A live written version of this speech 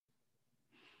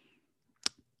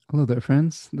Hello there,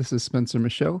 friends. This is Spencer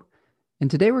Michaud, and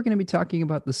today we're going to be talking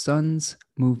about the sun's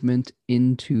movement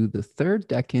into the third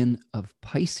decan of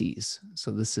Pisces.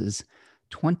 So, this is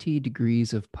 20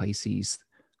 degrees of Pisces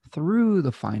through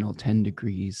the final 10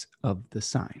 degrees of the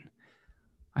sign.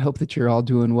 I hope that you're all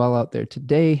doing well out there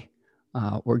today.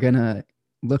 We're going to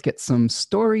look at some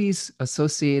stories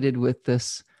associated with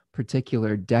this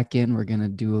particular decan. We're going to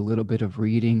do a little bit of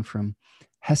reading from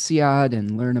Hesiod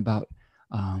and learn about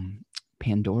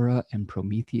Pandora and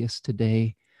Prometheus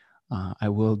today. I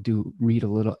will read a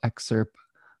little excerpt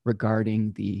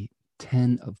regarding the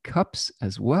 10 of Cups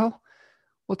as well.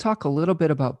 We'll talk a little bit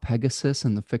about Pegasus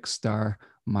and the fixed star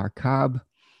Markab.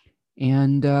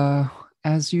 And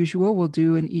as usual, we'll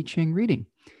do an I Ching reading.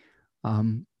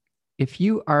 If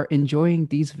you are enjoying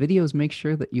these videos, make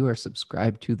sure that you are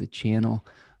subscribed to the channel.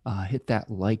 Hit that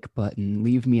like button,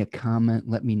 leave me a comment,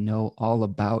 let me know all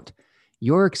about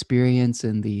your experience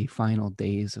in the final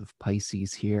days of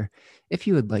Pisces here. If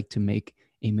you would like to make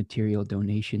a material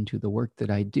donation to the work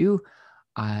that I do,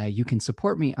 you can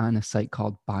support me on a site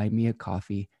called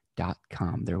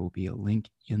buymeacoffee.com. There will be a link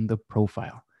in the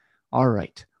profile. All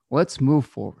right, let's move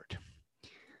forward.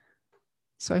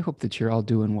 So I hope that you're all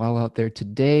doing well out there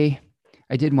today.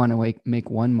 I did want to make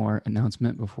one more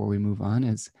announcement before we move on.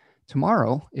 Is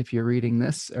tomorrow, if you're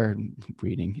if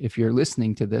you're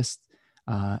listening to this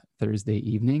Thursday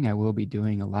evening, I will be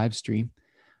doing a live stream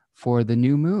for the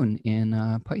new moon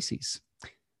in Pisces.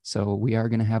 So we are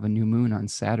going to have a new moon on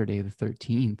Saturday, the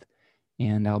 13th,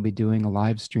 and I'll be doing a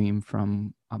live stream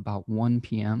from about 1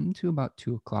 p.m. to about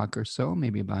 2 o'clock or so,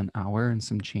 maybe about an hour and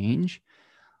some change,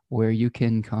 where you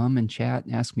can come and chat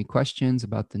and ask me questions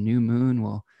about the new moon.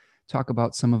 We'll talk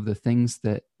about some of the things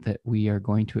that we are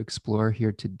going to explore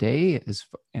here today,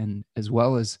 as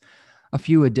well as a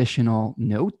few additional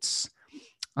notes.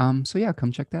 So yeah,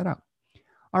 come check that out.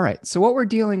 All right, so what we're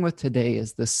dealing with today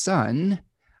is the sun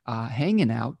hanging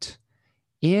out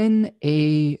in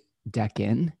a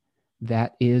decan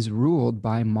that is ruled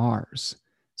by Mars.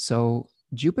 So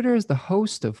Jupiter is the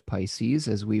host of Pisces,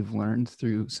 as we've learned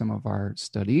through some of our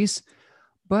studies.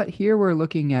 But here we're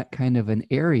looking at kind of an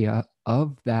area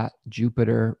of that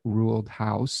Jupiter-ruled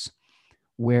house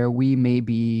where we may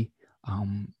be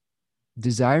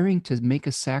desiring to make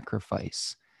a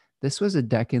sacrifice. This was a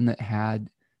decan that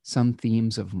had some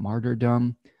themes of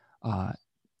martyrdom.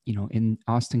 In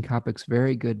Austin Coppock's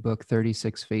very good book,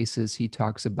 36 Faces, he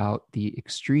talks about the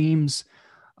extremes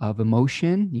of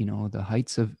emotion, the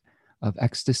heights of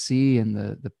ecstasy and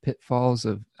the pitfalls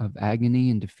of agony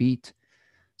and defeat.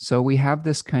 So we have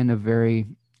this kind of very,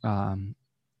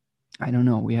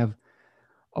 we have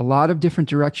a lot of different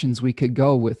directions we could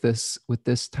go with this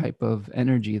type of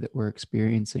energy that we're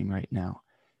experiencing right now.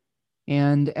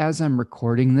 And as I'm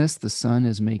recording this, the sun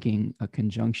is making a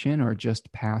conjunction or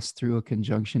just passed through a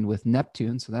conjunction with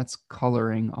Neptune. So that's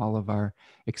coloring all of our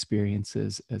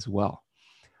experiences as well.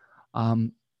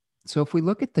 So if we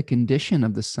look at the condition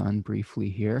of the sun briefly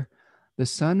here, the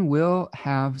sun will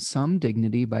have some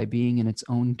dignity by being in its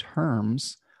own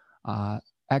terms. Nope,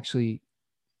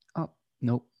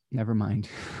 never mind.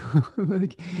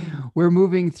 We're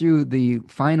moving through the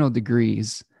final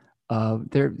degrees of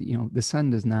there. The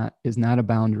sun is not a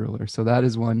bound ruler. So that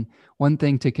is one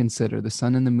thing to consider. The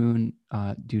sun and the moon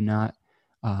are not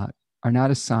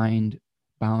assigned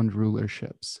bound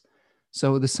rulerships.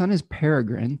 So the sun is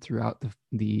peregrine throughout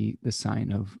the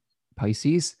sign of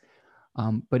Pisces.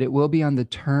 But it will be on the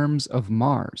terms of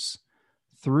Mars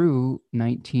through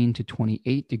 19 to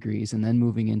 28 degrees, and then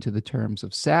moving into the terms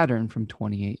of Saturn from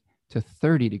 28 to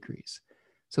 30 degrees.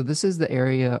 So this is the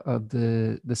area of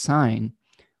the sign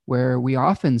where we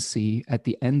often see at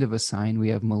the end of a sign, we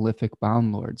have malefic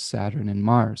bound lords, Saturn and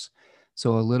Mars.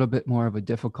 So a little bit more of a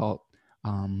difficult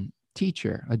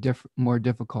teacher, more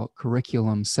difficult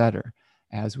curriculum setter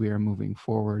as we are moving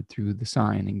forward through the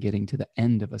sign and getting to the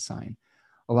end of a sign.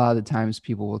 A lot of the times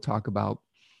people will talk about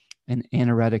an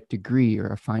anaretic degree or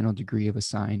a final degree of a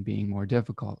sign being more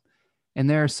difficult. And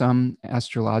there are some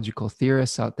astrological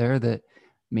theorists out there that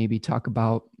maybe talk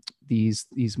about these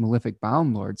malefic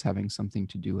bound lords having something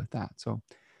to do with that. So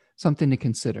something to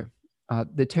consider.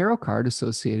 The tarot card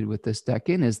associated with this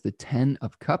decan is the 10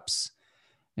 of Cups.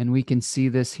 And we can see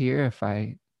this here. If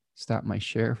I stop my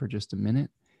share for just a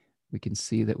minute, we can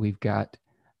see that we've got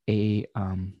a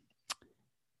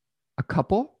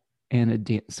couple and a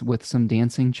dance with some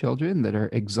dancing children that are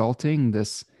exalting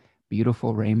this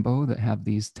beautiful rainbow that have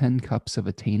these 10 cups of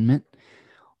attainment.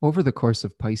 Over the course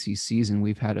of Pisces season,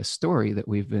 we've had a story that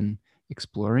we've been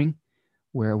exploring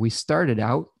where we started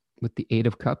out with the 8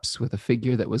 of Cups with a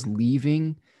figure that was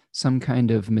leaving some kind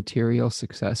of material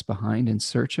success behind in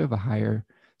search of a higher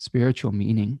spiritual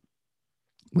meaning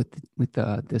with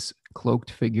this cloaked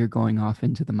figure going off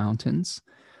into the mountains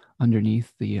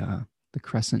underneath the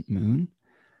crescent moon.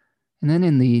 And then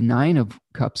in the Nine of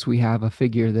Cups, we have a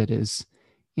figure that is,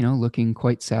 looking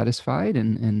quite satisfied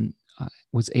and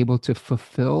was able to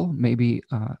fulfill maybe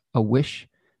a wish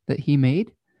that he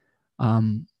made.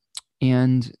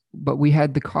 But we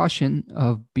had the caution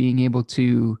of being able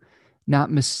to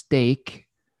not mistake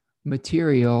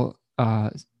material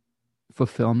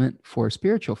fulfillment for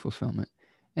spiritual fulfillment.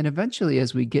 And eventually,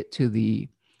 as we get to the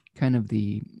kind of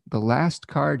the last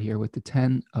card here with the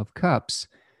 10 of Cups,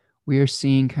 we are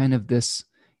seeing kind of this,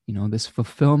 this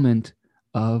fulfillment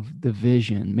of the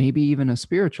vision, maybe even a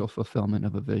spiritual fulfillment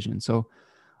of a vision. So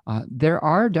there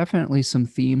are definitely some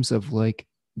themes of like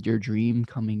your dream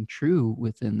coming true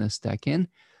within this decan,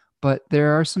 but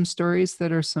there are some stories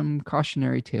that are some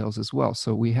cautionary tales as well.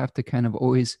 So we have to kind of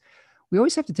always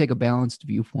have to take a balanced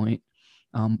viewpoint,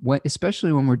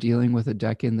 especially when we're dealing with a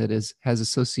decan that has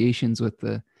associations with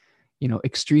the,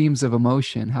 extremes of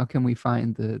emotion. How can we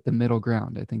find the middle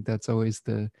ground? I think that's always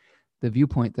the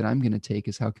viewpoint that I'm going to take,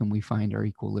 is how can we find our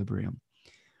equilibrium?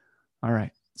 All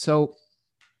right. So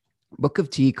Book of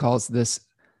Tea calls this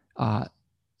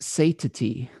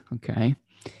satiety. Okay.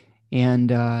 And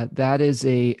that is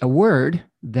a word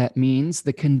that means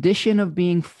the condition of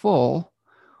being full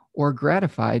or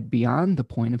gratified beyond the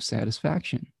point of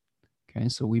satisfaction. Okay.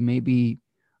 So we may be,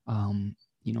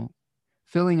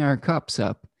 filling our cups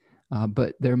up,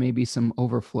 but there may be some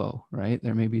overflow, right?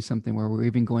 There may be something where we're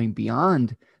even going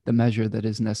beyond the measure that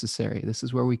is necessary. This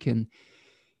is where we can,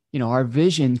 our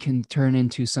vision can turn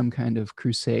into some kind of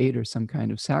crusade or some kind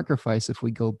of sacrifice if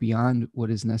we go beyond what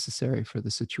is necessary for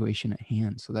the situation at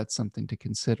hand. So that's something to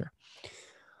consider.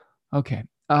 Okay.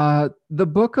 The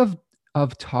Book of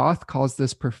Thoth calls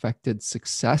this perfected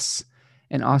success,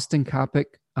 and Austin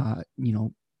Coppock,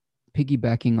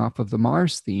 piggybacking off of the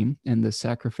Mars theme and the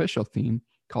sacrificial theme,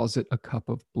 calls it a cup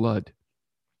of blood.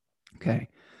 Okay.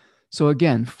 So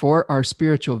again, for our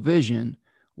spiritual vision,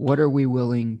 what are we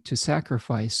willing to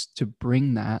sacrifice to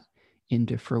bring that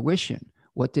into fruition?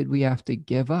 What did we have to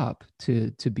give up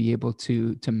to be able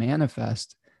to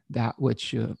manifest that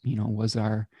which was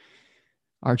our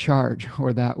charge,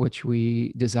 or that which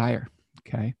we desire?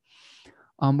 Okay.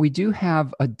 We do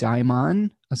have a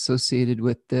daimon associated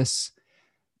with this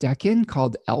decan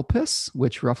called Elpis,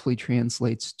 which roughly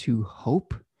translates to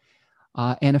hope.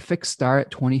 And a fixed star at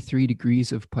 23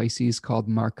 degrees of Pisces called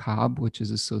Markab, which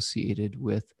is associated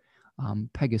with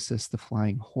Pegasus, the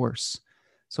flying horse.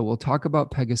 So we'll talk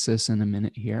about Pegasus in a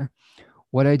minute here.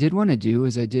 What I did want to do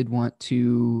is I did want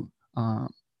to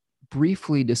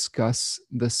briefly discuss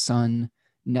the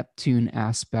Sun-Neptune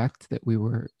aspect that we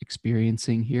were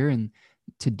experiencing here and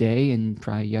today and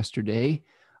probably yesterday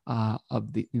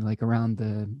of the, like around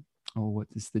the, what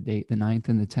is the date? The 9th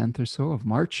and the 10th or so of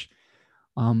March.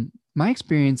 My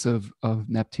experience of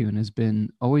Neptune has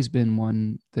always been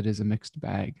one that is a mixed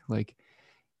bag. Like,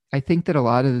 I think that a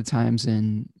lot of the times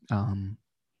in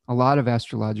a lot of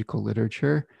astrological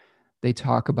literature, they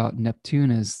talk about Neptune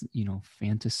as,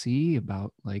 fantasy,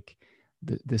 about like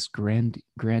this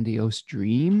grandiose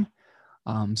dream,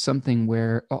 something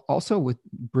where also with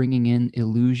bringing in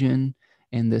illusion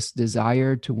and this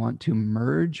desire to want to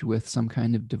merge with some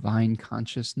kind of divine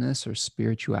consciousness or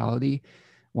spirituality,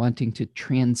 wanting to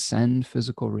transcend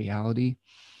physical reality.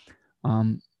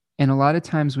 And a lot of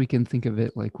times we can think of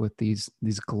it like with these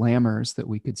glamours that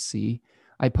we could see.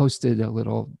 I posted a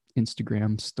little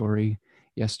Instagram story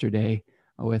yesterday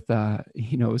with,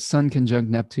 Sun conjunct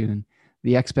Neptune,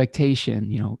 the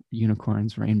expectation,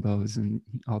 unicorns, rainbows, and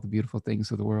all the beautiful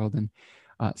things of the world. And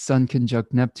Sun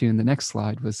conjunct Neptune, the next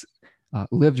slide was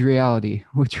lived reality,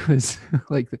 which was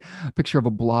like a picture of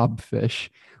a blobfish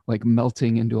like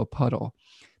melting into a puddle.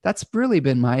 That's really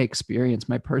been my experience,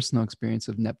 my personal experience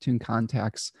of Neptune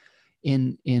contacts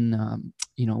in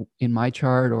my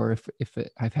chart, or if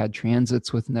I've had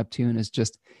transits with Neptune, it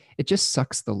just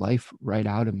sucks the life right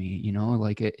out of me.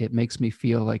 Like it makes me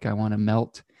feel like I want to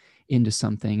melt into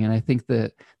something. And I think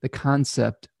that the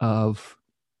concept of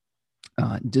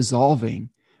dissolving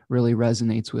really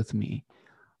resonates with me.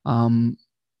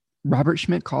 Robert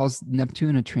Schmidt calls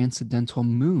Neptune a transcendental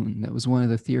moon. That was one of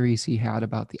the theories he had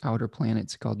about the outer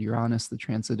planets, called Uranus, the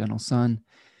transcendental sun,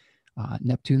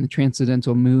 Neptune, the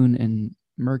transcendental moon, and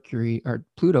Mercury, or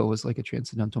Pluto was like a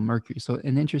transcendental Mercury. So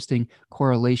an interesting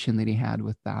correlation that he had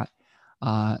with that.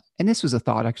 And this was a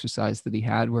thought exercise that he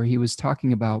had where he was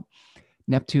talking about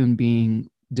Neptune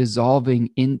being dissolving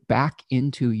back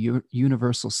into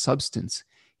universal substance.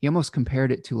 he almost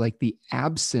compared it to like the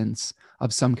absence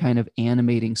of some kind of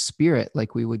animating spirit,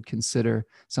 like we would consider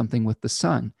something with the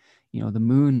sun. The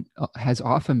moon has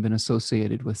often been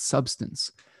associated with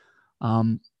substance.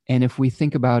 And if we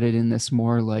think about it in this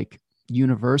more like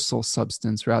universal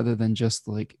substance rather than just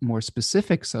like more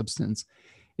specific substance,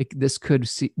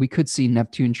 we could see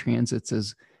Neptune transits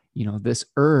as, this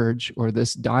urge or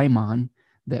this daimon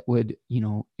that would,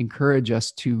 encourage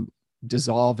us to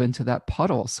dissolve into that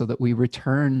puddle so that we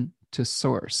return to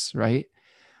source, right?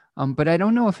 But I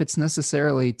don't know if it's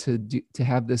necessarily to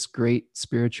have this great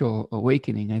spiritual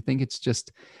awakening. I think it's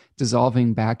just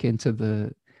dissolving back into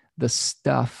the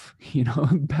stuff,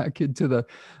 back into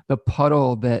the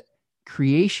puddle that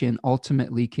creation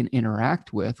ultimately can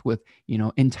interact with,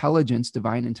 intelligence,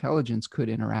 divine intelligence could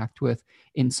interact with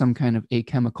in some kind of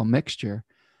achemical mixture.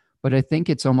 But I think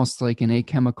it's almost like an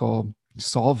achemical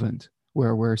solvent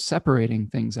where we're separating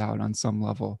things out on some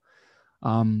level.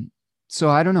 So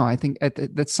I don't know. I think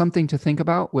that's something to think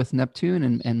about with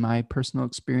Neptune and my personal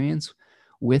experience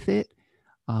with it.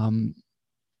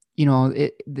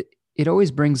 It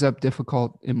always brings up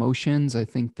difficult emotions. I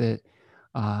think that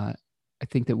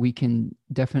we can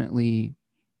definitely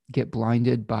get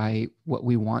blinded by what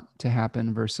we want to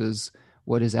happen versus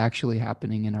what is actually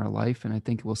happening in our life. And I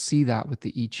think we'll see that with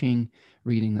the I Ching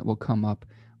reading that will come up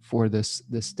for this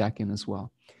decan as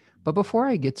well. But before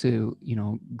I get to,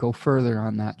 go further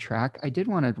on that track, I did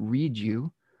want to read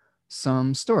you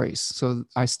some stories. So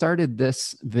I started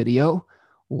this video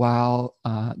while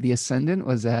the ascendant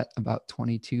was at about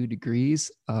 22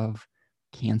 degrees of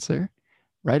Cancer,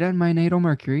 right on my natal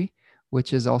Mercury,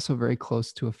 which is also very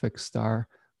close to a fixed star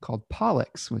called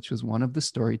Pollux, which was one of the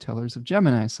storytellers of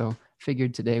Gemini. So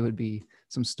figured today would be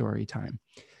some story time.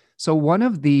 So one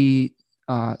of the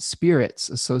spirits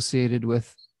associated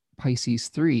with Pisces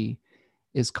 3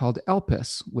 is called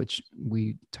Elpis, which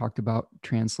we talked about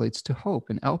translates to hope.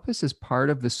 And Elpis is part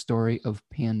of the story of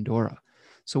Pandora.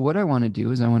 So what I want to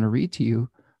do is I want to read to you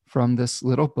from this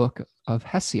little book of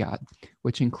Hesiod,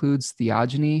 which includes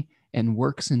theogony and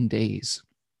works and days.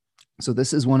 So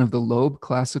this is one of the Loeb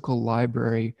Classical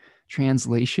Library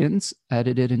translations,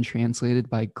 edited and translated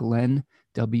by Glenn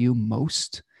W.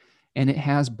 Most. And it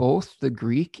has both the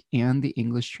Greek and the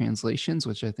English translations,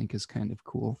 which I think is kind of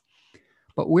cool.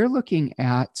 But we're looking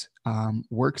at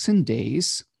works and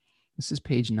days. This is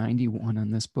page 91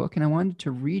 on this book. And I wanted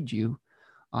to read you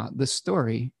the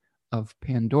story of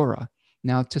Pandora.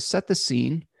 Now, to set the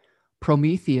scene,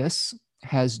 Prometheus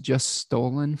has just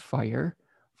stolen fire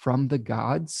from the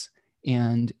gods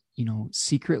and,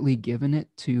 secretly given it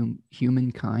to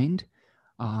humankind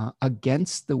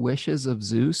against the wishes of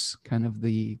Zeus, kind of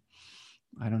the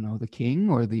king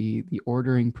or the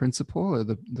ordering principle or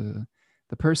the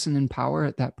person in power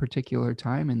at that particular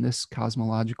time in this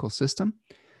cosmological system.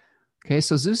 Okay,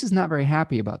 so Zeus is not very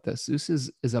happy about this. Zeus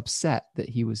is upset that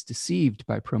he was deceived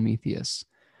by Prometheus.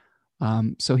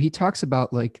 So he talks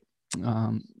about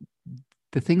the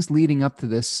things leading up to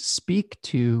this speak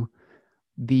to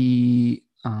the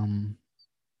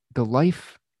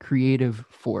life creative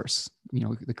force,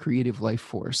 the creative life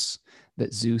force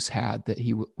that Zeus had that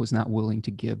he was not willing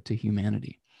to give to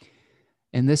humanity.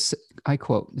 And this, I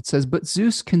quote, it says, "But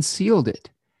Zeus concealed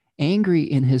it, angry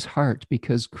in his heart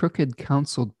because crooked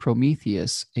counseled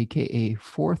Prometheus, aka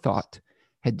Forethought,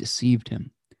 had deceived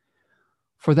him.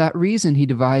 For that reason, he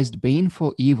devised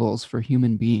baneful evils for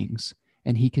human beings,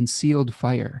 and he concealed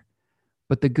fire.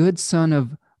 But the good son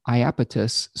of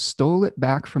Iapetus stole it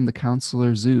back from the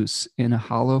counselor Zeus in a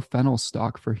hollow fennel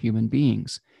stalk for human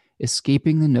beings,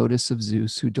 escaping the notice of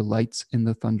Zeus who delights in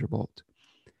the thunderbolt.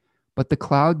 But the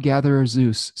cloud gatherer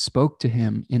Zeus spoke to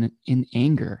him in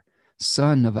anger,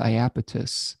 son of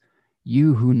Iapetus,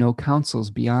 you who know counsels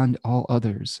beyond all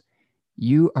others,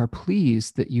 you are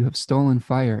pleased that you have stolen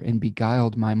fire and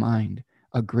beguiled my mind,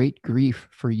 a great grief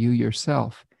for you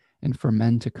yourself and for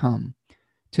men to come.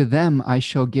 To them I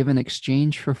shall give in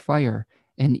exchange for fire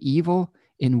an evil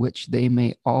in which they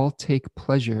may all take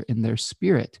pleasure in their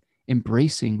spirit,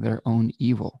 embracing their own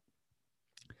evil."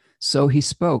 So he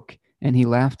spoke, and he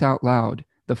laughed out loud,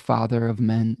 the father of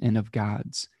men and of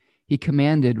gods. He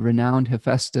commanded renowned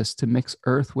Hephaestus to mix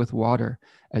earth with water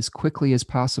as quickly as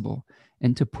possible,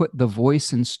 and to put the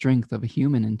voice and strength of a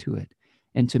human into it,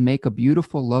 and to make a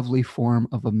beautiful, lovely form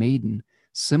of a maiden,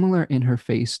 similar in her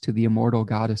face to the immortal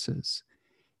goddesses.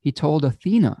 He told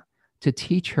Athena to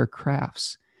teach her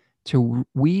crafts, to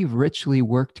weave richly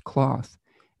worked cloth,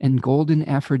 and golden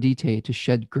Aphrodite to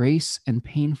shed grace and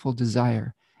painful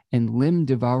desire, and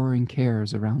limb-devouring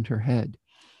cares around her head.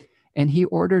 And he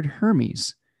ordered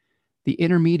Hermes, the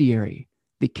intermediary,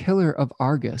 the killer of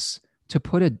Argus, to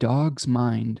put a dog's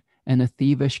mind and a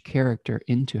thievish character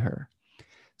into her.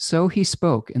 So he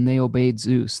spoke, and they obeyed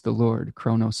Zeus, the Lord,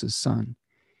 Cronos' son.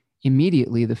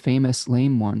 Immediately, the famous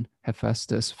lame one,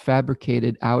 Hephaestus,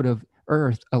 fabricated out of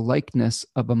earth a likeness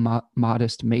of a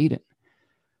modest maiden.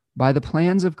 By the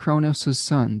plans of Cronos'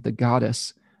 son, the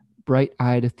goddess,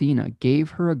 bright-eyed Athena,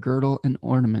 gave her a girdle and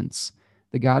ornaments.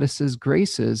 The goddess's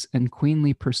graces and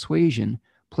queenly persuasion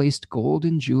placed gold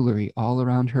and jewelry all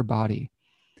around her body.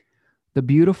 The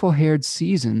beautiful-haired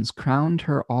Seasons crowned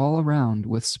her all around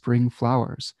with spring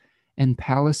flowers, and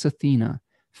Pallas Athena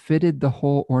fitted the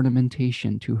whole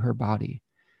ornamentation to her body.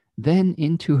 Then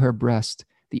into her breast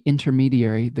the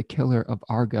intermediary, the killer of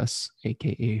Argus,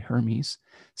 aka Hermes,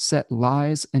 set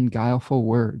lies and guileful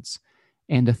words,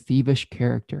 and a thievish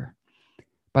character.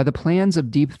 By the plans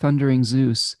of deep thundering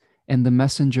Zeus and the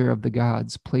messenger of the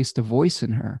gods, placed a voice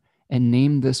in her and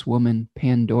named this woman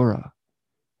Pandora,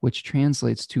 which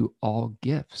translates to all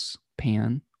gifts.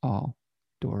 Pan, all,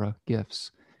 Dora,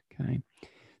 gifts. Okay.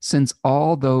 Since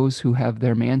all those who have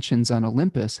their mansions on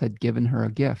Olympus had given her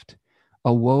a gift,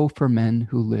 a woe for men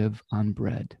who live on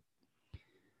bread.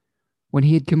 When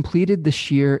he had completed the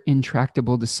sheer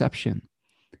intractable deception,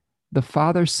 the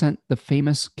father sent the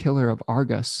famous killer of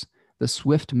Argus, the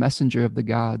swift messenger of the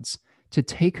gods, to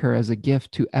take her as a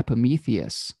gift to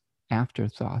Epimetheus,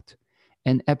 afterthought.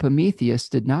 And Epimetheus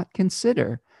did not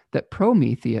consider that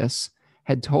Prometheus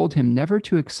had told him never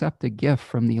to accept a gift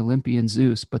from the Olympian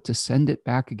Zeus, but to send it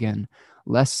back again,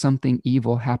 lest something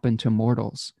evil happen to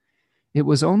mortals. It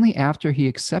was only after he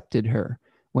accepted her,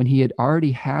 when he had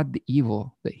already had the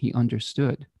evil, that he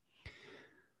understood.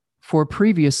 For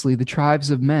previously the tribes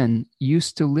of men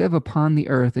used to live upon the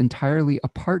earth entirely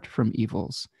apart from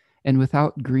evils, and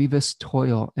without grievous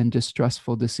toil and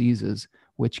distressful diseases,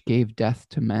 which gave death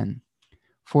to men.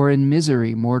 For in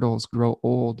misery mortals grow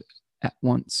old at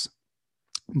once.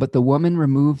 But the woman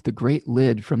removed the great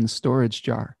lid from the storage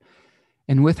jar,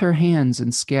 and with her hands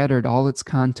and scattered all its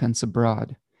contents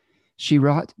abroad. She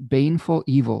wrought baneful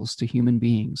evils to human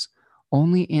beings.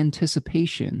 Only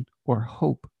anticipation or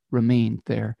hope remained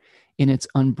there in its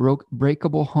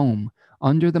unbreakable home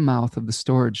under the mouth of the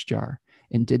storage jar,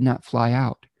 and did not fly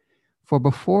out. For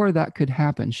before that could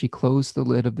happen, she closed the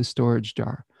lid of the storage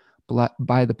jar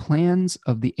by the plans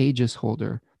of the Aegis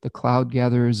holder, the cloud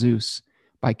gatherer Zeus,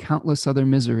 by countless other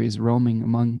miseries roaming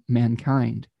among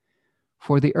mankind.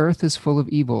 For the earth is full of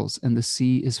evils, and the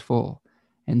sea is full,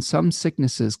 and some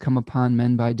sicknesses come upon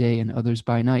men by day and others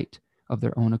by night, of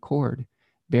their own accord,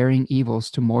 bearing evils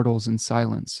to mortals in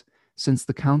silence, since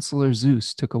the counselor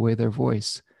Zeus took away their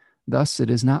voice. Thus it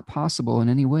is not possible in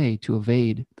any way to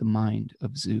evade the mind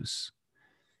of Zeus.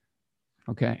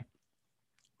 Okay,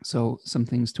 so some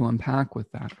things to unpack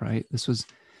with that, right? This was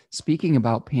speaking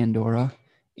about Pandora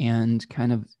and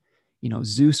kind of,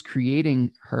 Zeus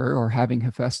creating her, or having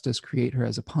Hephaestus create her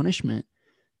as a punishment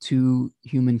to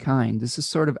humankind. This is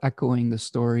sort of echoing the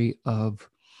story of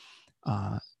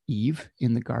Eve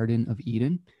in the Garden of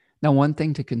Eden. Now, one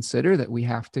thing to consider that we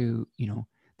have to,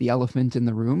 the elephant in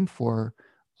the room for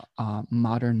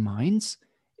modern minds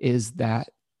is that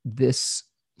this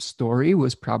story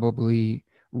was probably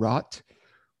wrought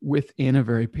within a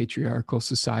very patriarchal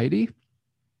society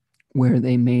where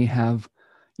they may have,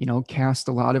 cast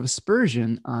a lot of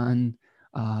aspersion on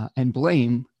and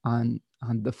blame on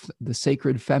the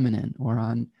sacred feminine, or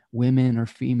on women or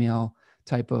female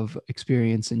type of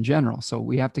experience in general. So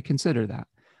we have to consider that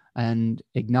and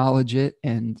acknowledge it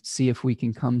and see if we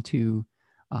can come to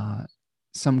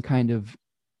some kind of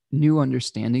new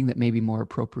understanding that may be more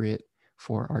appropriate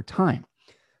for our time.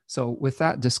 So with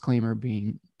that disclaimer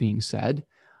being said,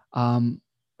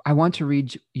 I want to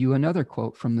read you another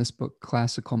quote from this book,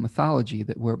 Classical Mythology,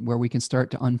 where we can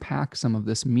start to unpack some of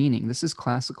this meaning. This is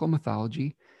Classical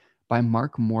Mythology by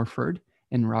Mark Morford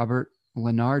and Robert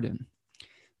Lenardon.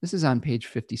 This is on page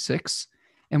 56,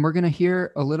 and we're going to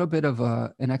hear a little bit of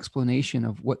an explanation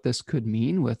of what this could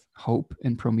mean with hope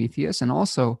and Prometheus, and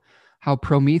also how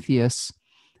Prometheus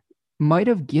might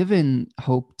have given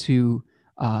hope to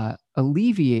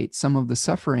alleviate some of the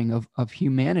suffering of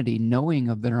humanity, knowing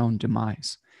of their own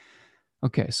demise.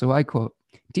 Okay, so I quote,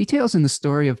 "Details in the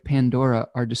story of Pandora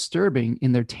are disturbing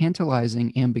in their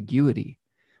tantalizing ambiguity.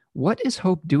 What is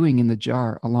hope doing in the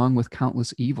jar along with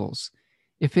countless evils?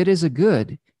 If it is a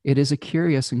good, it is a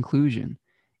curious inclusion.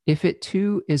 If it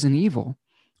too is an evil,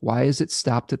 why is it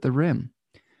stopped at the rim?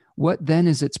 What then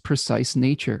is its precise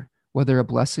nature, whether a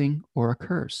blessing or a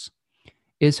curse?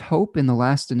 Is hope in the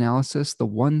last analysis the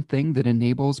one thing that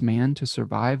enables man to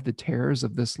survive the terrors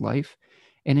of this life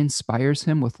and inspires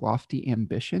him with lofty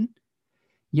ambition?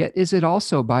 Yet is it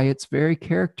also by its very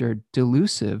character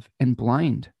delusive and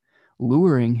blind,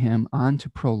 luring him on to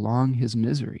prolong his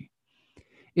misery.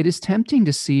 It is tempting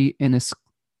to see in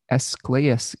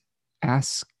Aeschylus's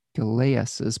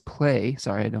play,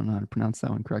 sorry, I don't know how to pronounce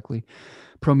that one correctly,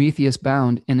 Prometheus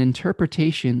Bound, an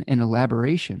interpretation and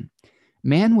elaboration.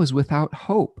 Man was without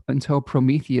hope until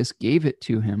Prometheus gave it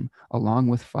to him along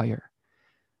with fire.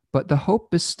 But the hope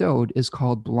bestowed is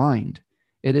called blind.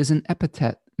 It is an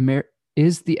epithet.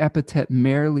 Is the epithet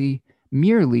merely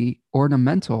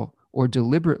ornamental or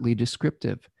deliberately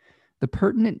descriptive? The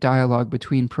pertinent dialogue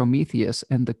between Prometheus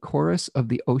and the chorus of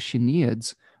the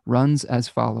Oceaniads runs as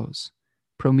follows.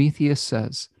 Prometheus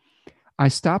says, I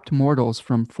stopped mortals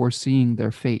from foreseeing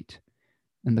their fate.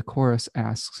 And the chorus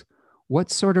asks,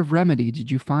 what sort of remedy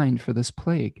did you find for this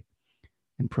plague?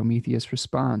 And Prometheus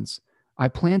responds, I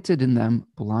planted in them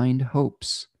blind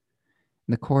hopes.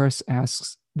 And the chorus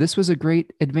asks, this was a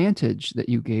great advantage that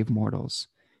you gave mortals.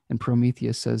 And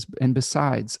Prometheus says, and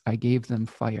besides, I gave them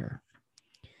fire.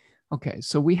 Okay,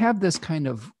 so we have this kind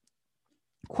of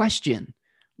question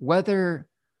whether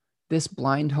this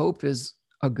blind hope is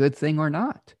a good thing or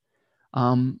not.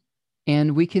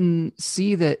 And we can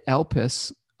see that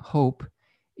Elpis, hope,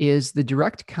 is the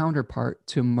direct counterpart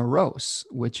to morose,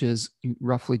 which is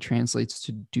roughly translates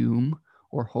to doom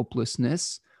or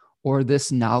hopelessness, or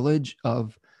this knowledge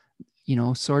of,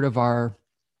 sort of our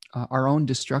own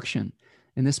destruction.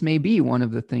 And this may be one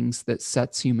of the things that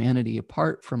sets humanity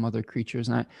apart from other creatures.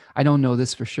 And I don't know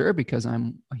this for sure because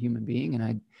I'm a human being and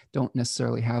I don't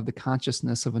necessarily have the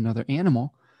consciousness of another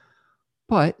animal.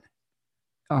 But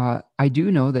I do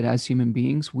know that as human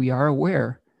beings, we are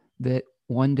aware that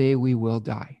one day we will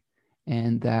die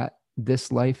and that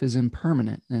this life is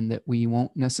impermanent and that we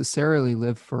won't necessarily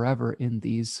live forever in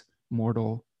these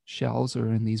mortal shells or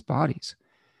in these bodies.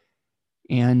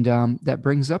 And that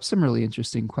brings up some really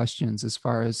interesting questions as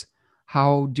far as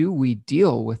how do we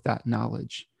deal with that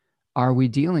knowledge? Are we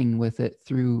dealing with it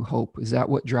through hope? Is that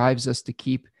what drives us to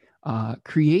keep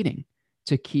creating,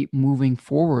 to keep moving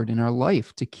forward in our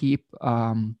life, to keep,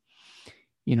 to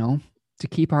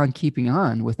keep on keeping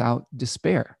on without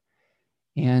despair?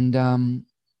 And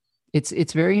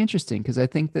it's very interesting because I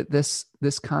think that this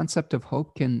concept of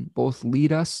hope can both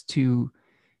lead us to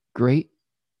great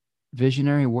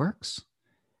visionary works,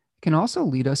 can also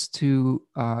lead us to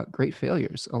great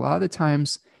failures. A lot of the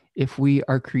times, if we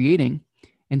are creating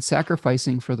and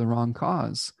sacrificing for the wrong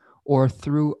cause or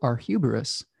through our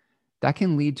hubris, that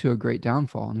can lead to a great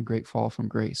downfall and a great fall from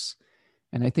grace.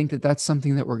 And I think that that's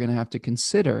something that we're going to have to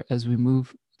consider as we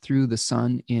move through the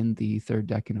sun in the third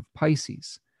decan of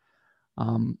Pisces.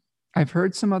 I've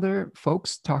heard some other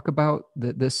folks talk about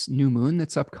this new moon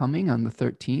that's upcoming on the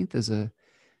 13th is a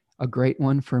great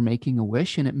one for making a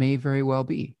wish, and it may very well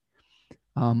be.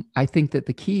 I think that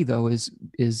the key, though, is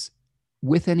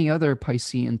with any other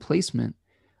Piscean placement,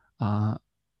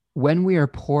 when we are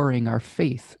pouring our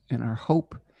faith and our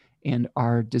hope and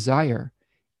our desire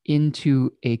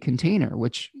into a container,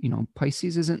 which,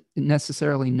 Pisces isn't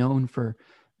necessarily known for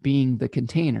being the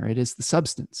container. It is the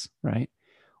substance, right?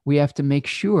 We have to make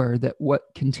sure that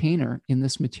what container in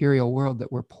this material world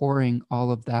that we're pouring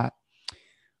all of that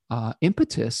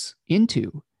impetus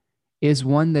into is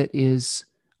one that is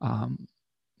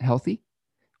healthy,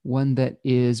 one that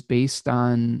is based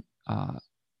on,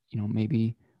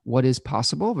 maybe what is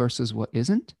possible versus what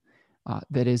isn't,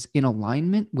 that is in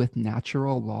alignment with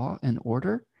natural law and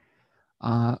order.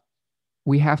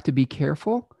 We have to be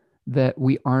careful that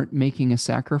we aren't making a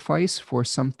sacrifice for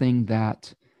something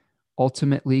that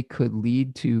ultimately could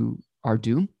lead to our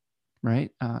doom,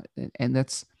 right? And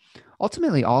that's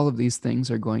ultimately all of these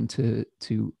things are going to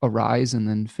arise and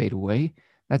then fade away.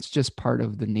 That's just part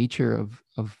of the nature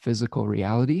of physical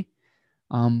reality.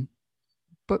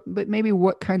 But maybe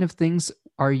what kind of things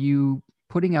are you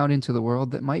putting out into the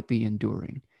world that might be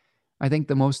enduring? I think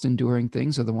the most enduring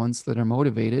things are the ones that are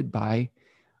motivated by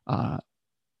a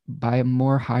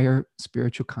more higher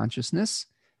spiritual consciousness,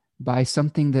 by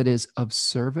something that is of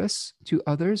service to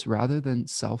others rather than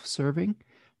self-serving.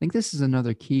 I think this is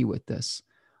another key with this.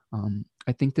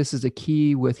 I think this is a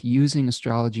key with using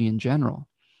astrology in general.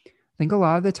 I think a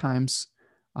lot of the times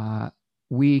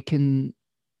we can,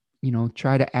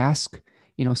 try to ask,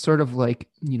 sort of like,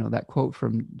 that quote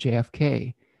from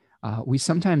JFK, we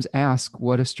sometimes ask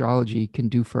what astrology can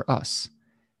do for us.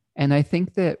 And I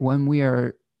think that when we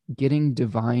are getting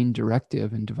divine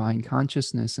directive and divine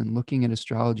consciousness and looking at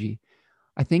astrology,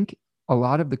 I think a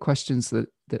lot of the questions that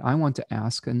I want to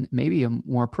ask, and maybe a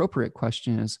more appropriate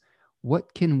question is,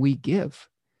 what can we give?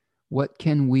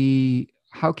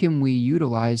 How can we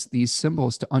utilize these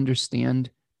symbols to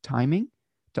understand timing,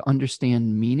 to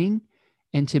understand meaning,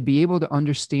 and to be able to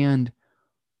understand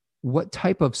what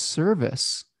type of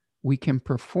service we can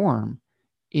perform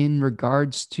in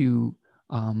regards to,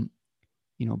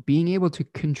 being able to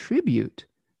contribute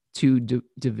to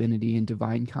divinity and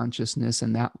divine consciousness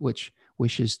and that which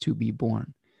wishes to be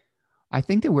born. I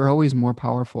think that we're always more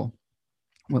powerful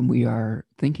when we are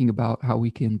thinking about how we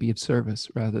can be of service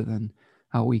rather than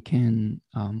how we can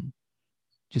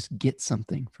just get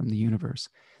something from the universe.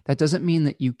 That doesn't mean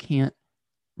that you can't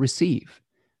receive.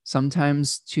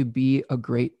 Sometimes to be a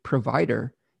great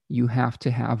provider, you have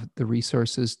to have the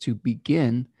resources to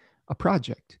begin a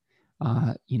project,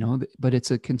 but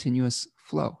it's a continuous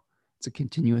flow. It's a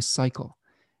continuous cycle.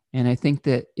 And I think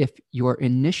that if your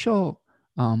initial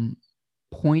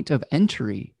point of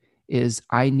entry is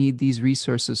I need these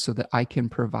resources so that I can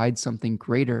provide something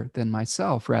greater than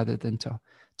myself rather than to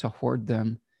hoard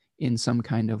them in some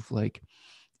kind of like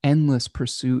endless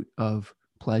pursuit of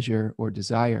pleasure or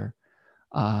desire,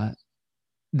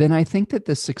 then I think that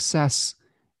the success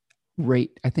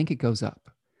rate, I think it goes up.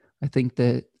 I think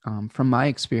that from my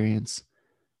experience,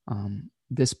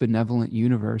 this benevolent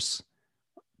universe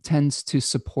tends to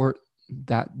support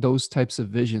those types of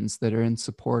visions that are in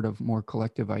support of more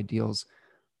collective ideals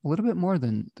a little bit more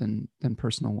than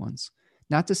personal ones.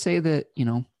 Not to say that,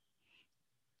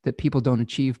 that people don't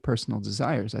achieve personal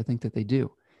desires. I think that they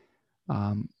do.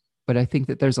 But I think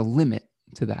that there's a limit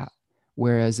to that.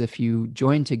 Whereas if you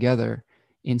join together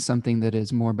in something that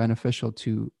is more beneficial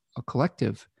to a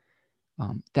collective,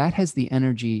 that has the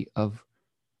energy of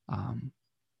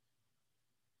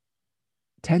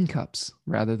 10 cups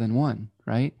rather than one,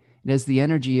 right? It has the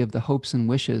energy of the hopes and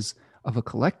wishes of a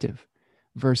collective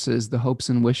versus the hopes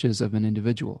and wishes of an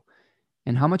individual.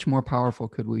 And how much more powerful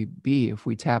could we be if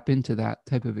we tap into that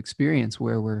type of experience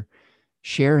where we're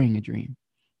sharing a dream,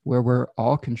 where we're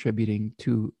all contributing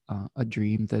to a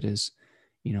dream that is,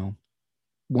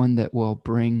 one that will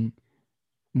bring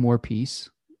more peace,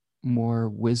 more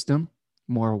wisdom,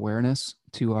 more awareness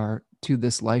to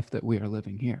this life that we are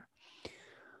living here.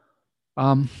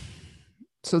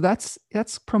 So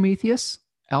that's Prometheus,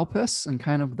 Elpis, and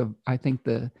kind of the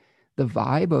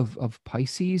vibe of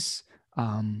Pisces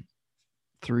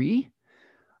 3.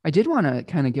 I did want to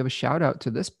kind of give a shout out to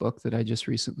this book that I just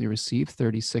recently received,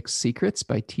 36 Secrets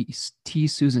by T.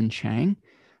 Susan Chang.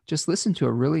 Just listened to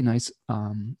a really nice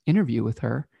interview with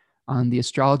her on the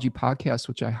Astrology Podcast,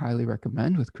 which I highly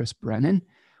recommend, with Chris Brennan,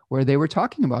 where they were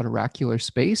talking about oracular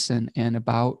space and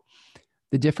about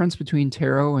the difference between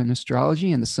tarot and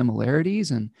astrology and the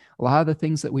similarities and a lot of the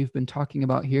things that we've been talking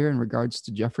about here in regards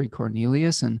to Jeffrey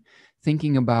Cornelius and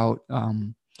thinking about,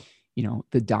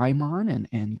 the daimon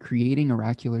and creating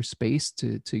oracular space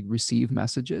to receive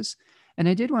messages. And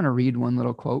I did want to read one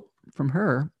little quote from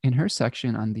her in her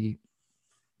section on the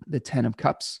 10 of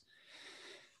Cups.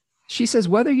 She says,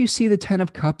 whether you see the 10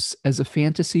 of Cups as a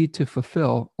fantasy to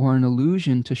fulfill or an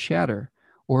illusion to shatter,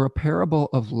 or a parable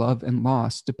of love and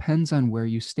loss depends on where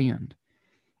you stand.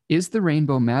 Is the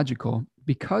rainbow magical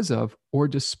because of or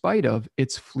despite of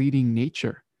its fleeting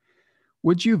nature?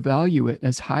 Would you value it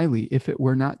as highly if it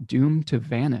were not doomed to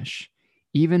vanish,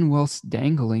 even whilst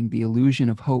dangling the illusion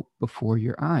of hope before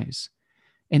your eyes?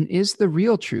 And is the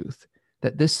real truth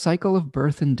that this cycle of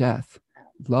birth and death,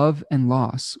 love and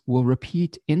loss, will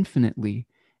repeat infinitely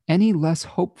any less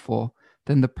hopeful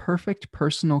than the perfect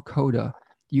personal coda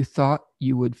you thought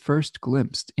you would first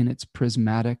glimpsed in its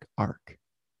prismatic arc?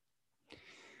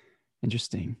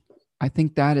 Interesting. I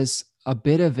think that is a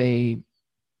bit of a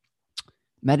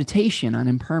meditation on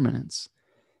impermanence.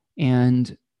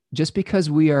 And just because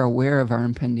we are aware of our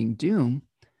impending doom,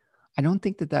 I don't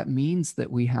think that means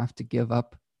that we have to give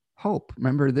up hope.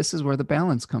 Remember, this is where the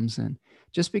balance comes in.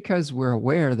 Just because we're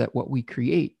aware that what we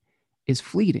create is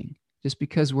fleeting, just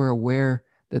because we're aware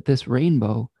that this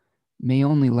rainbow may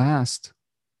only last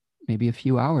maybe a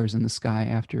few hours in the sky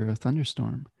after a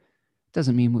thunderstorm,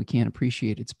 doesn't mean we can't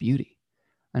appreciate its beauty.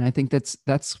 And I think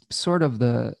that's sort of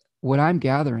what I'm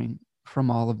gathering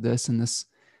from all of this and this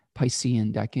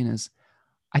Piscean decan is,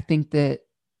 I think that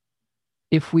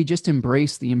if we just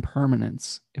embrace the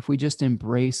impermanence, if we just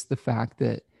embrace the fact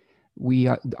that we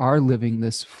are living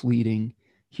this fleeting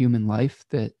human life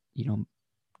that,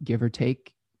 give or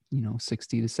take,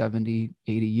 60 to 70,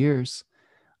 80 years,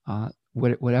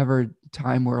 whatever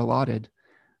time we're allotted,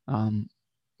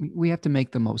 we have to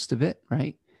make the most of it,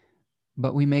 right?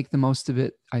 But we make the most of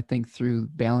it, I think, through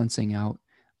balancing out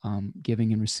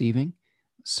giving and receiving,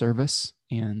 service,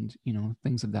 and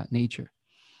things of that nature.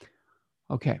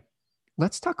 Okay,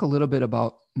 let's talk a little bit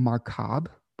about Markab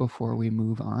before we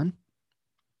move on.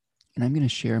 And I'm going to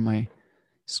share my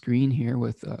screen here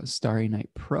with Starry Night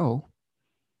Pro.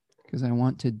 because I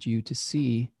wanted you to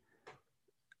see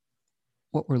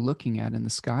what we're looking at in the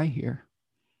sky here.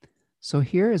 So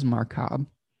here is Markab,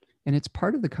 and it's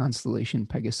part of the constellation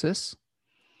Pegasus.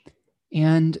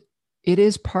 And it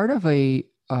is part of an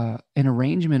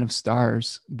arrangement of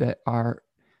stars that are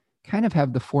kind of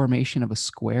have the formation of a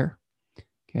square.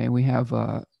 Okay, we have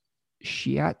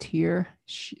Schiat here,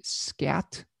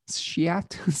 Scat,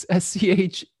 Scheat.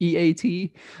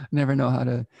 Never know how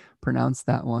to pronounce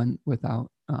that one without,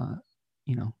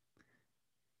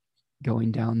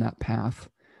 going down that path.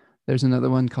 There's another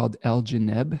one called El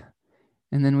Janeb.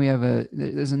 And then we have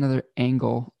there's another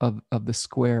angle of the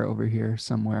square over here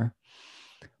somewhere.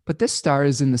 But this star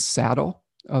is in the saddle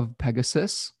of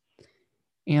Pegasus.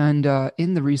 And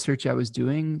in the research I was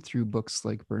doing through books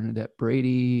like Bernadette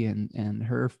Brady and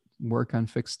her work on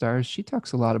fixed stars, she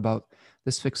talks a lot about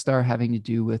this fixed star having to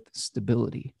do with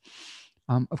stability.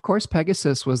 Of course,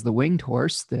 Pegasus was the winged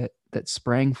horse that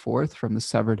sprang forth from the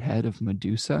severed head of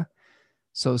Medusa.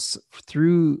 So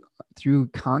through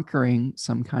conquering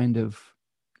some kind of,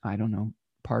 I don't know,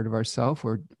 part of ourself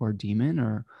or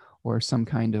demon or some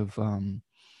kind of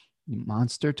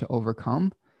monster to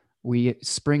overcome, we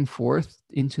spring forth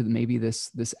into maybe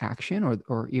this action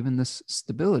or even this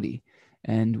stability.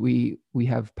 And we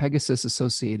have Pegasus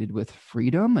associated with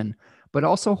freedom but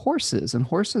also horses. And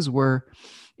horses were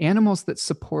animals that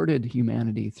supported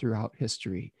humanity throughout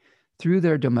history. Through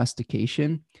their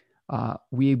domestication,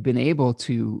 we've been able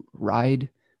to ride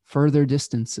further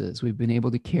distances. We've been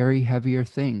able to carry heavier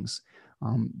things.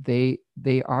 They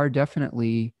are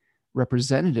definitely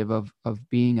representative of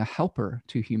being a helper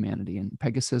to humanity. And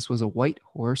Pegasus was a white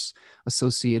horse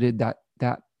associated,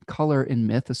 that color in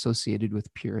myth associated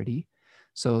with purity.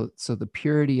 So the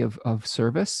purity of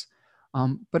service.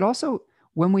 But also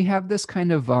when we have this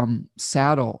kind of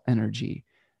saddle energy,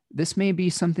 this may be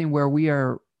something where we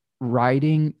are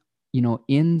riding,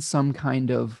 in some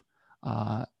kind of,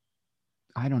 I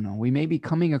don't know, we may be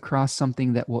coming across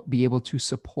something that will be able to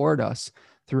support us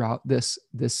throughout this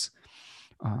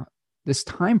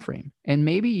time frame. And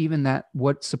maybe even that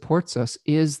what supports us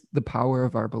is the power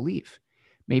of our belief.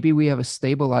 Maybe we have a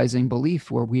stabilizing belief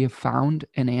where we have found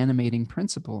an animating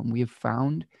principle and we have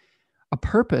found a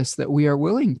purpose that we are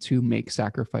willing to make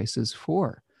sacrifices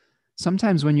for.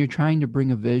 Sometimes when you're trying to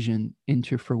bring a vision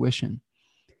into fruition,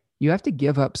 you have to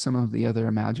give up some of the other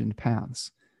imagined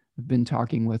paths. I've been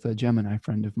talking with a Gemini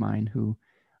friend of mine who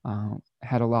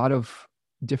had a lot of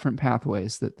different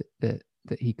pathways that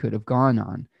he could have gone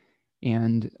on.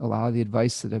 And a lot of the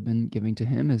advice that I've been giving to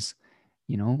him is,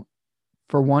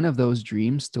 for one of those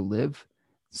dreams to live,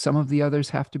 some of the others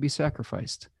have to be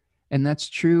sacrificed. And that's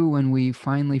true when we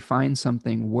finally find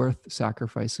something worth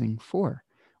sacrificing for.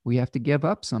 We have to give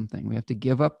up something. We have to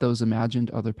give up those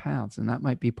imagined other paths. And that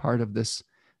might be part of this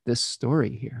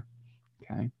story here.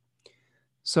 Okay.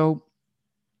 So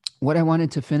what I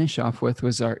wanted to finish off with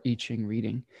was our I Ching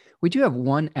reading. We do have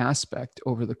one aspect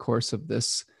over the course of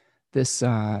this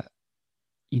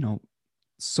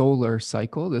solar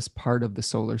cycle, this part of the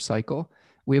solar cycle.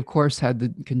 We, of course, had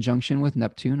the conjunction with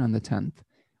Neptune on the 10th.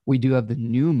 We do have the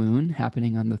new moon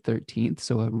happening on the 13th.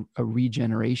 So a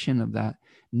regeneration of that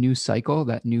new cycle,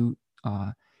 that new,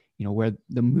 where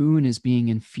the moon is being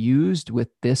infused with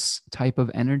this type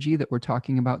of energy that we're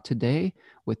talking about today,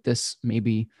 with this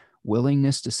maybe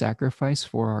willingness to sacrifice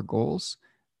for our goals.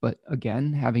 But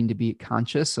again, having to be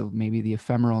conscious of maybe the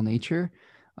ephemeral nature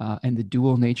and the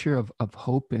dual nature of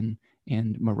hope and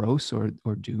morose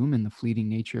or doom and the fleeting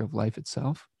nature of life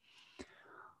itself.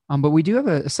 But we do have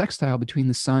a sextile between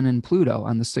the sun and Pluto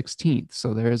on the 16th.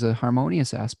 So there is a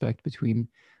harmonious aspect between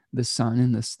the sun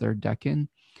in this third decan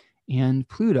and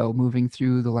Pluto moving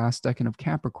through the last decan of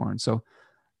Capricorn. So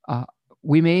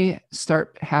we may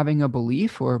start having a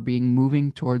belief or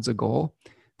moving towards a goal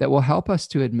that will help us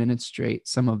to administrate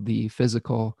some of the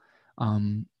physical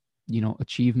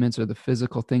achievements or the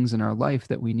physical things in our life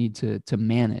that we need to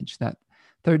manage. That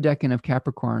third decan of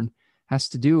Capricorn has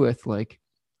to do with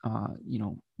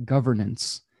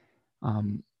governance.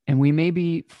 And we may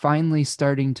be finally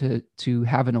starting to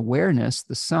have an awareness,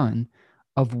 the sun,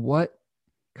 of what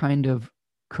kind of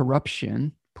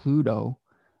corruption, Pluto,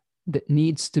 that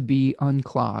needs to be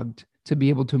unclogged to be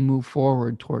able to move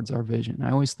forward towards our vision.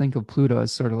 I always think of Pluto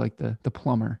as sort of like the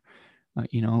plumber,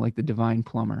 like the divine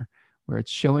plumber, where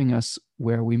it's showing us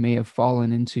where we may have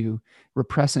fallen into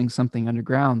repressing something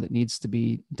underground that needs to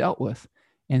be dealt with.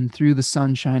 And through the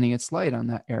sun shining its light on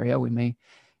that area,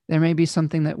 there may be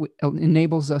something that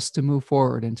enables us to move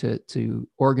forward and to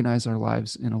organize our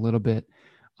lives in a little bit,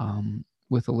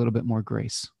 with a little bit more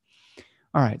grace.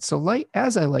 All right. So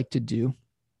as I like to do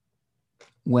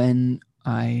when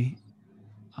I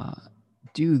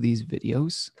do these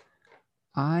videos,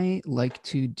 I like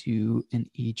to do an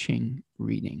I Ching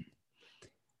reading.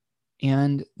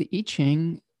 And the I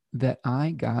Ching that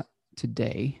I got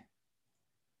today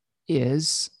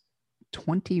is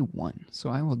 21. So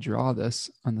I will draw this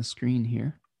on the screen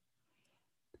here.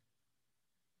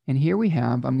 And here we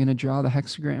have, I'm going to draw the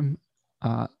hexagram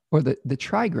or the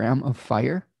trigram of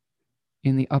fire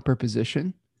in the upper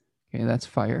position. Okay, that's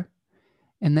fire.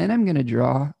 And then I'm going to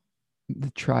draw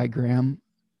the trigram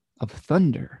of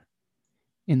thunder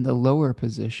in the lower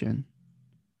position.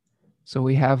 So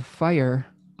we have fire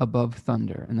above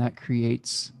thunder, and that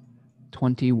creates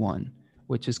 21,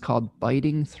 which is called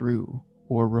biting through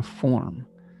or reform.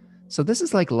 So this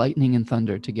is like lightning and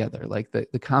thunder together, like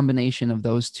the combination of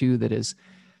those two that is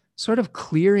sort of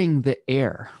clearing the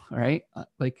air, right?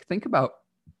 Like think about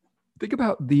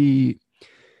the,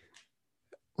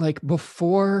 like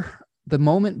before the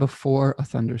moment before a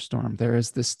thunderstorm, there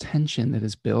is this tension that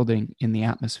is building in the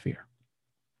atmosphere.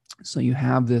 So you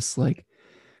have this like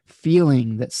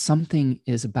feeling that something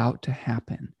is about to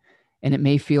happen. And it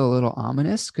may feel a little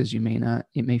ominous because it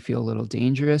may feel a little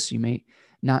dangerous. You may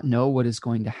not know what is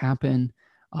going to happen.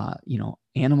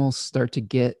 Animals start to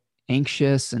get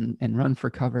anxious and run for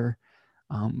cover.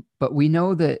 But we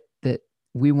know that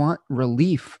we want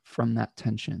relief from that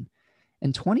tension.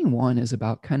 And 21 is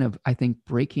about kind of, I think,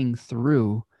 breaking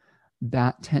through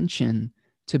that tension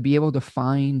to be able to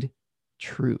find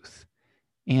truth.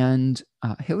 And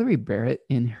Hilary Barrett,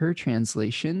 in her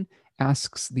translation,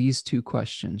 asks these two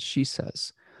questions. She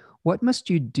says, "What must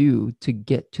you do to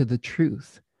get to the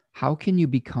truth? How can you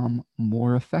become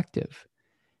more effective?"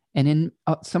 And in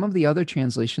some of the other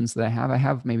translations that I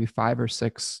have maybe 5 or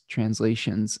 6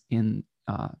 translations in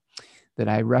that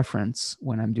I reference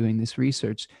when I'm doing this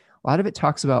research. A lot of it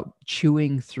talks about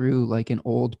chewing through like an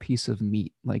old piece of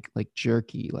meat, like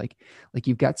jerky, like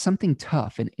you've got something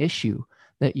tough, an issue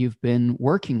that you've been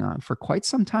working on for quite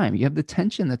some time. You have the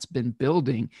tension that's been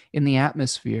building in the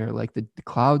atmosphere, like the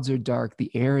clouds are dark, the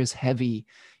air is heavy,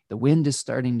 the wind is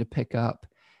starting to pick up.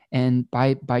 And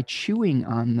by chewing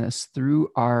on this through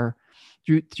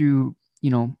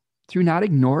not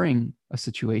ignoring a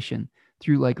situation,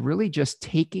 through like really just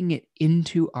taking it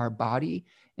into our body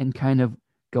and kind of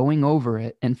going over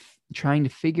it and trying to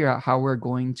figure out how we're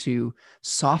going to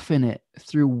soften it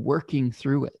through working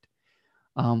through it.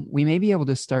 We may be able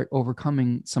to start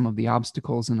overcoming some of the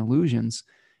obstacles and illusions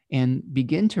and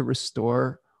begin to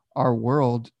restore our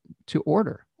world to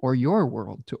order, or your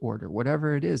world to order,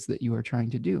 whatever it is that you are trying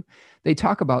to do. They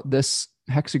talk about this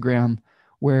hexagram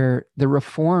where the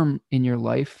reform in your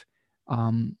life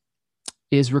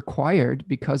is required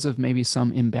because of maybe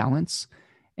some imbalance,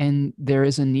 and there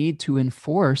is a need to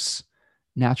enforce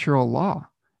natural law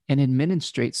and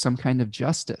administrate some kind of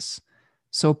justice.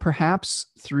 So perhaps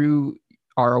through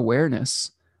our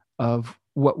awareness of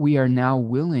what we are now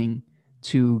willing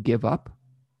to give up,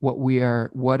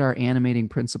 what our animating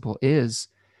principle is,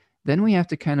 then we have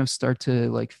to kind of start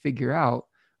to like figure out,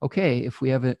 okay, if we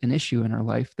have an issue in our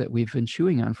life that we've been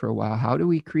chewing on for a while, how do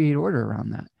we create order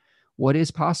around that? What is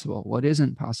possible? What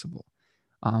isn't possible?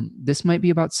 This might be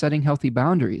about setting healthy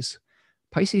boundaries.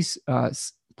 Pisces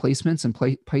placements and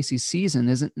Pisces season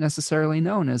isn't necessarily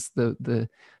known as the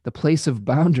place of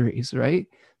boundaries, right?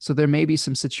 So there may be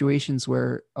some situations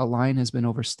where a line has been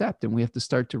overstepped, and we have to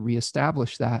start to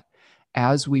reestablish that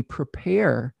as we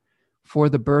prepare for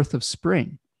the birth of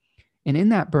spring. And in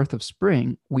that birth of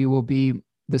spring,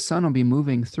 the sun will be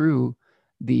moving through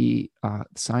the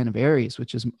sign of Aries,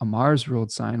 which is a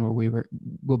Mars-ruled sign, where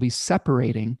we'll be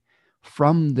separating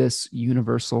from this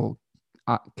universal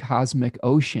cosmic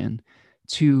ocean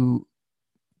to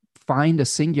find a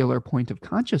singular point of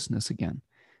consciousness again.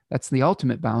 That's the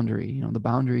ultimate boundary, the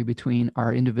boundary between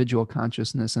our individual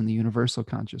consciousness and the universal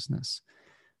consciousness.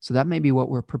 So that may be what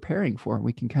we're preparing for.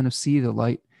 We can kind of see the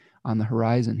light on the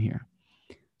horizon here.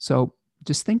 So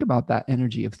just think about that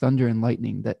energy of thunder and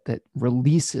lightning that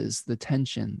releases the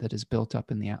tension that is built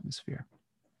up in the atmosphere.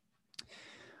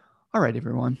 All right,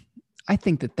 everyone. I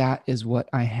think that is what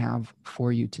I have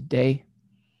for you today.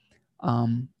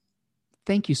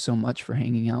 Thank you so much for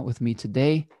hanging out with me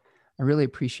today. I really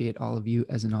appreciate all of you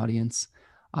as an audience.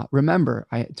 Remember,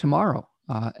 tomorrow,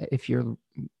 if you're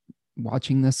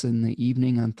watching this in the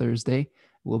evening on Thursday,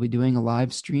 we'll be doing a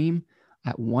live stream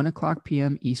at 1:00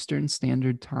 p.m. Eastern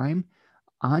Standard Time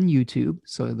on YouTube.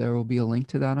 So there will be a link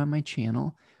to that on my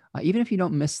channel. Even if you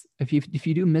don't miss, if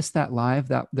you do miss that live,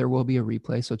 that there will be a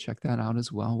replay. So check that out as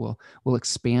well. We'll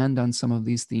expand on some of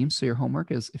these themes. So your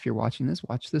homework is, if you're watching this,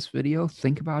 watch this video,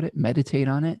 think about it, meditate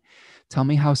on it. Tell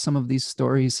me how some of these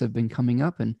stories have been coming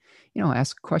up, and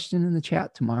ask a question in the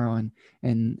chat tomorrow,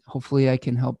 and hopefully I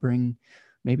can help bring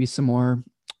maybe some more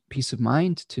peace of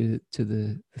mind to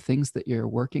the things that you're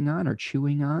working on or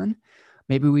chewing on.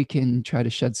 Maybe we can try to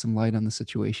shed some light on the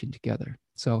situation together.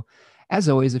 So as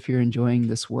always, if you're enjoying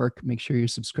this work, make sure you're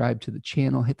subscribed to the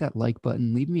channel, hit that like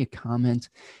button, leave me a comment.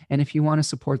 And if you want to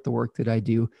support the work that I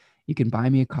do, you can buy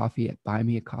me a coffee at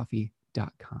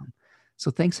buymeacoffee.com.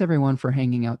 So thanks everyone for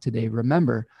hanging out today.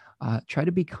 Remember, try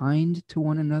to be kind to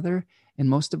one another, and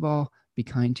most of all, be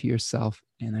kind to yourself.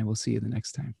 And I will see you the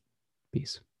next time.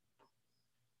 Peace.